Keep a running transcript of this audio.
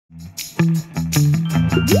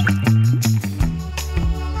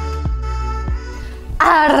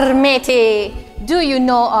Mate, do you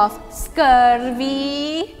know of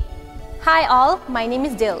scurvy? Hi all, my name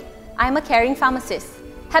is Dil. I'm a caring pharmacist.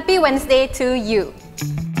 Happy Wednesday to you.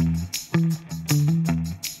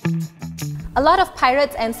 A lot of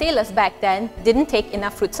pirates and sailors back then didn't take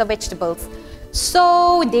enough fruits or vegetables,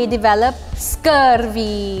 so they developed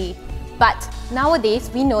scurvy. But nowadays,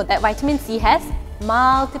 we know that vitamin C has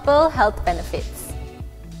multiple health benefits.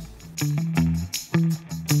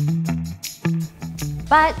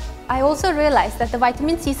 But I also realized that the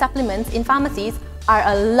vitamin C supplements in pharmacies are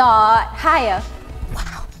a lot higher.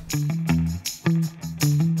 Wow!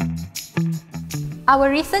 Our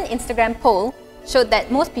recent Instagram poll showed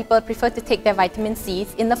that most people prefer to take their vitamin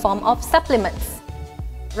C's in the form of supplements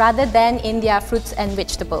rather than in their fruits and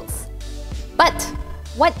vegetables. But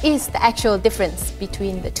what is the actual difference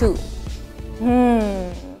between the two?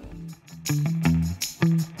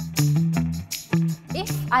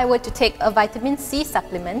 If I were to take a vitamin C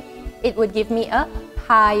supplement, it would give me a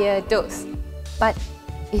higher dose. But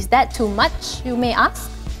is that too much, you may ask?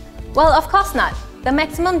 Well, of course not. The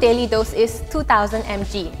maximum daily dose is 2000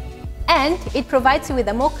 mg. And it provides you with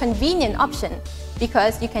a more convenient option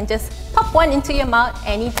because you can just pop one into your mouth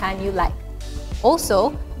anytime you like.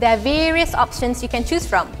 Also, there are various options you can choose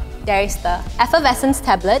from. There is the effervescence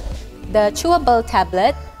tablet, the chewable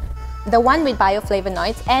tablet, the one with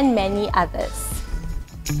bioflavonoids, and many others.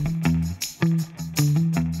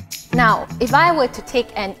 Now, if I were to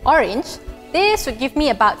take an orange, this would give me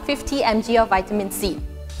about 50 mg of vitamin C.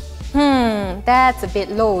 That's a bit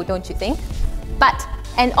low, don't you think? But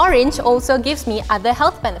an orange also gives me other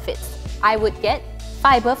health benefits. I would get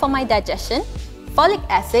fiber for my digestion, folic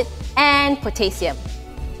acid, and potassium.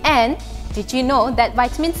 And did you know that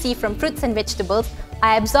vitamin C from fruits and vegetables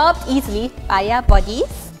are absorbed easily by our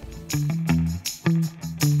bodies?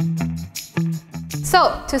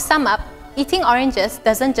 So, to sum up, eating oranges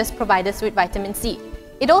doesn't just provide us with vitamin C.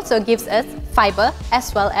 It also gives us fiber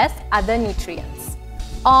as well as other nutrients.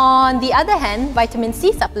 On the other hand, vitamin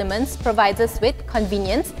C supplements provides us with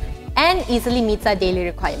convenience and easily meets our daily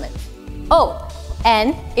requirements. Oh,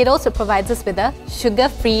 and it also provides us with a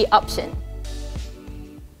sugar-free option.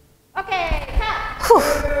 Okay,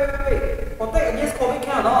 Wait. Protect against COVID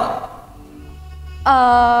can or not?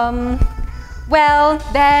 Well,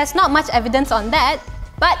 there's not much evidence on that,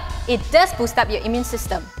 but it does boost up your immune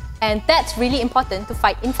system. And that's really important to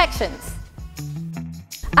fight infections.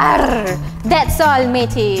 That's all,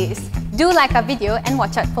 mateys. Do like our video and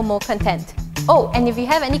watch out for more content. Oh, and if you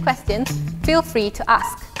have any questions, feel free to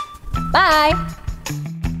ask. Bye!